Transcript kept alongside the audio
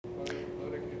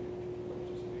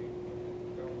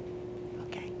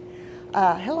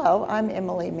Hello, I'm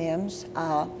Emily Mims,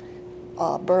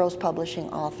 Boroughs publishing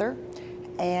author,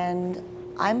 and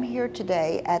I'm here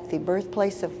today at the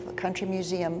Birthplace of Country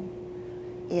Museum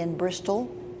in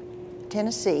Bristol,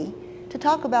 Tennessee, to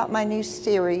talk about my new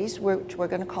series, which we're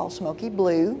going to call Smoky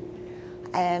Blue,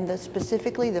 and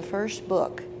specifically the first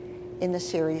book in the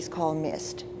series called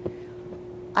Mist.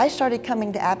 I started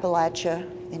coming to Appalachia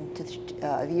in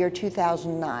the year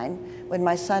 2009 when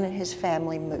my son and his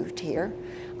family moved here.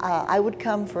 I would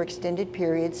come for extended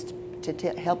periods to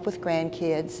help with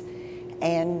grandkids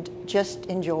and just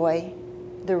enjoy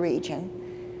the region.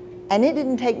 And it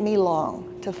didn't take me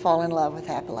long to fall in love with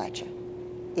Appalachia.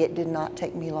 It did not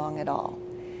take me long at all.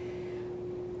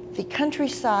 The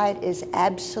countryside is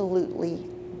absolutely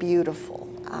beautiful.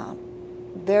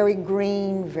 Very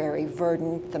green, very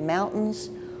verdant. The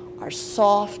mountains are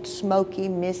soft, smoky,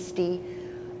 misty,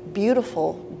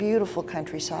 beautiful, beautiful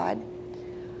countryside.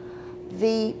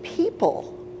 The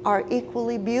people are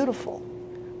equally beautiful.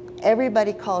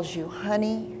 Everybody calls you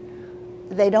honey.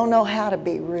 They don't know how to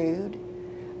be rude.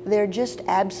 They're just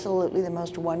absolutely the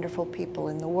most wonderful people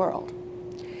in the world.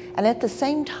 And at the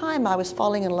same time I was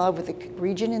falling in love with the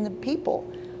region and the people,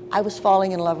 I was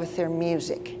falling in love with their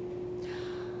music.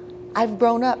 I've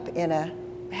grown up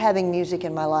having music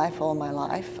in my life all my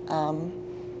life,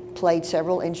 played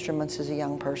several instruments as a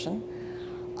young person,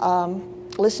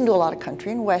 listened to a lot of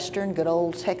country and western, good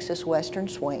old Texas western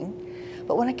swing.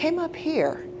 But when I came up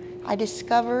here, I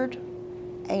discovered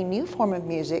a new form of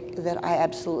music that I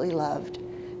absolutely loved,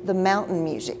 the mountain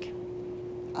music,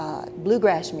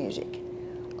 bluegrass music.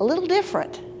 A little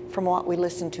different from what we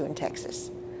listen to in Texas,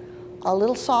 a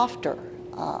little softer,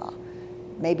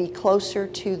 maybe closer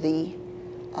to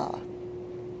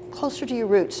your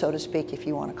roots, so to speak, if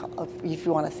you want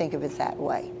to think of it that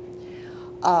way.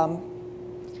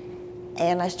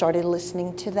 And I started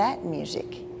listening to that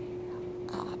music.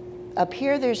 Up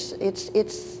here,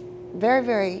 it's very,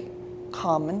 very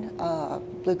common,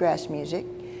 bluegrass music.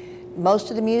 Most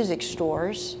of the music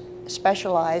stores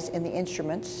specialize in the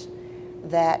instruments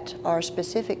that are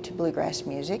specific to bluegrass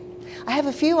music. I have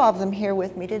a few of them here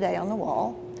with me today on the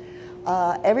wall.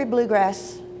 Every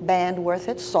bluegrass band worth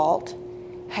its salt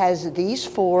has these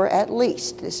four at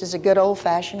least. This is a good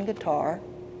old-fashioned guitar,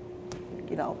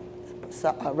 you know,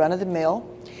 run-of-the-mill.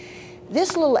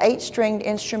 This little 8-stringed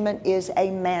instrument is a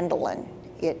mandolin.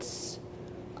 It's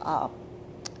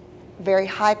very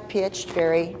high-pitched,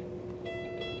 very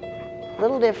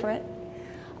little different.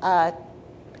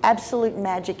 Absolute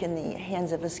magic in the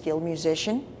hands of a skilled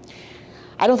musician.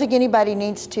 I don't think anybody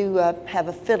needs to have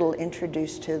a fiddle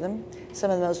introduced to them.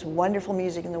 Some of the most wonderful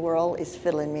music in the world is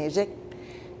fiddling music.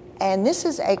 And this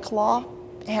is a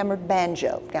claw-hammered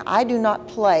banjo. Now, I do not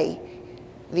play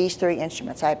these three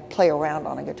instruments. I play around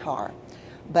on a guitar.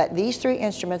 But these three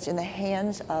instruments in the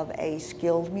hands of a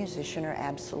skilled musician are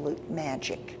absolute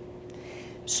magic.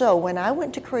 So when I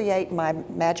went to create my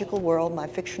magical world, my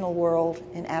fictional world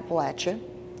in Appalachia,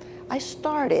 I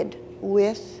started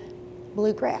with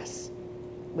bluegrass,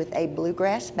 with a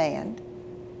bluegrass band,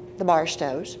 the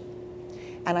Barstows,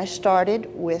 and I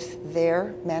started with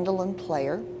their mandolin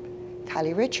player,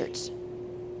 Kylie Richards,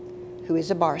 who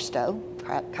is a Barstow,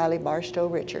 Kylie Barstow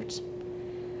Richards.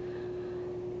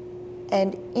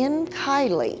 And in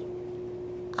Kylie,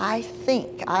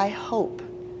 I hope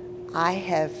I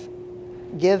have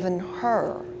given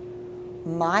her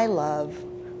my love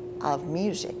of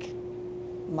music,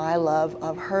 my love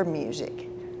of her music,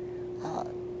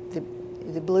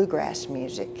 the bluegrass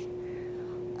music.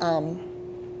 I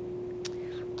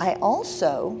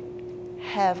also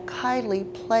have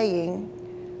Kylie playing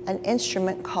an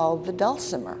instrument called the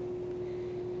dulcimer.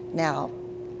 Now,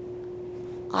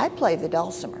 I play the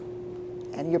dulcimer,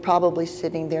 and you're probably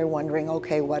sitting there wondering,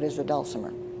 okay, what is a dulcimer?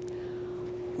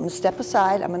 I'm going to step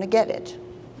aside, I'm going to get it.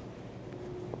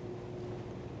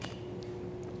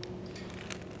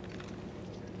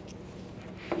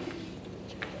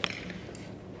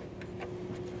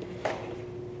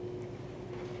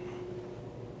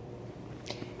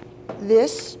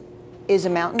 This is a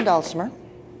mountain dulcimer,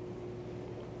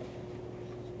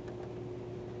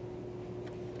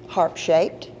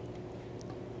 harp-shaped.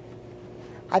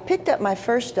 I picked up my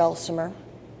first dulcimer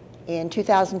in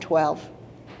 2012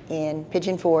 in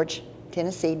Pigeon Forge,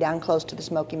 Tennessee, down close to the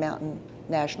Smoky Mountain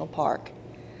National Park.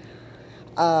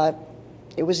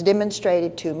 It was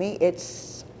demonstrated to me.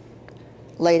 It's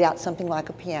laid out something like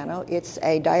a piano. It's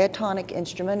a diatonic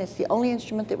instrument. It's the only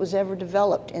instrument that was ever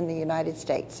developed in the United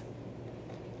States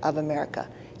of America.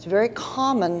 It's very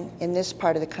common in this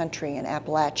part of the country, in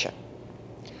Appalachia.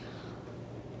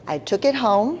 I took it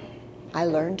home. I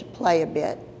learned to play a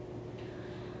bit.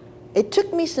 It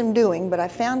took me some doing, but I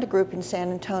found a group in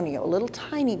San Antonio, a little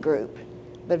tiny group,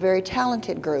 but a very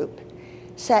talented group.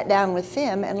 Sat down with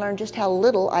them and learned just how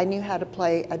little I knew how to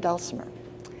play a dulcimer.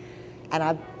 And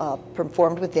I've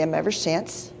performed with them ever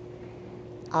since.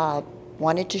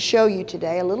 Wanted to show you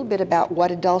today a little bit about what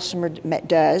a dulcimer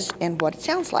does and what it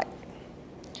sounds like.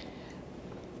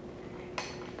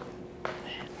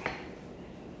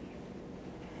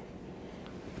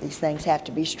 These things have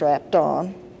to be strapped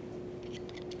on.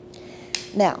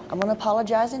 Now, I'm going to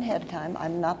apologize ahead of time.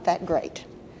 I'm not that great.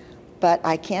 But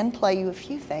I can play you a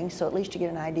few things, so at least you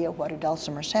get an idea of what a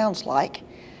dulcimer sounds like.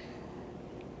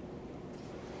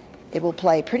 It will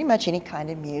play pretty much any kind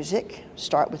of music.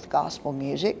 Start with gospel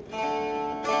music.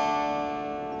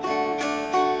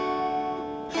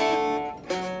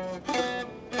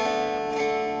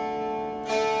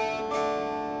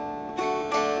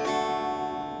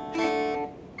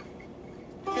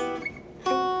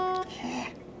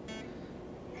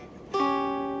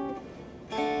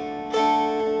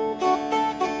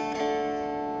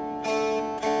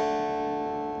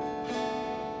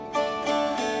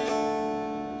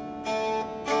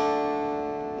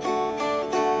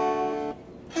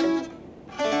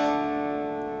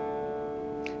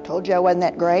 Told you I wasn't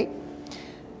that great.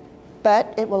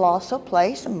 But it will also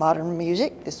play some modern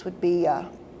music. This would be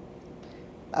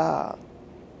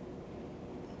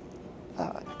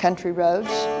Country Roads.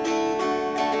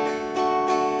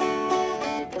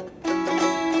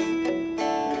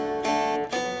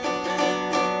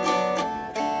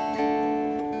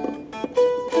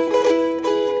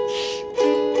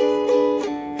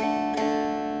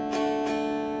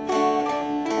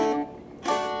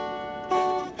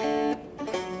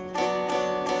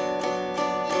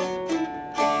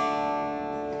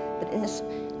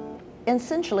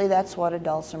 Essentially, that's what a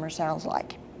dulcimer sounds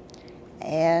like.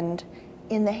 And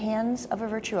in the hands of a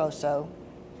virtuoso,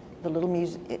 the little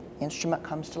instrument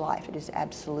comes to life. It is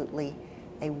absolutely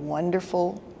a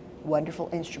wonderful, wonderful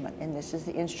instrument. And this is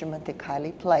the instrument that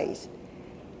Kylie plays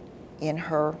in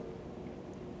her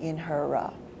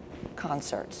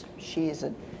concerts. She is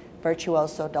a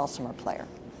virtuoso dulcimer player.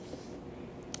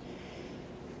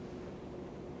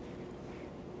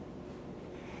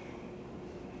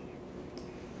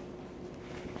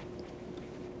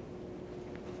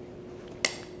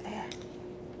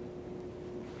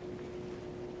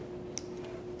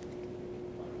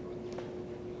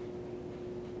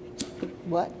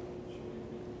 What?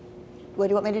 What do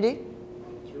you want me to do?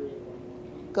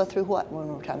 Go through what one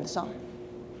more time, the song?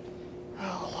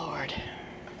 Oh, Lord.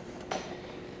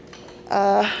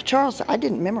 Charles, I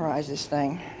didn't memorize this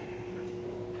thing.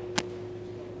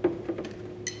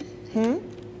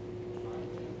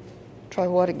 Try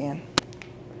what again?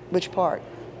 Which part?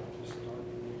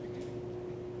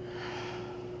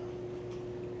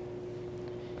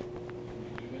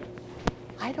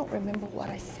 I don't remember what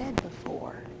I said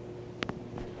before.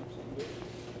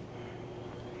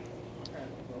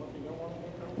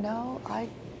 No,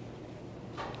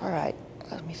 all right,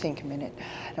 let me think a minute.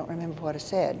 I don't remember what I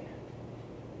said.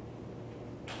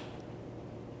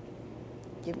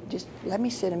 Just let me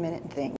sit a minute and think.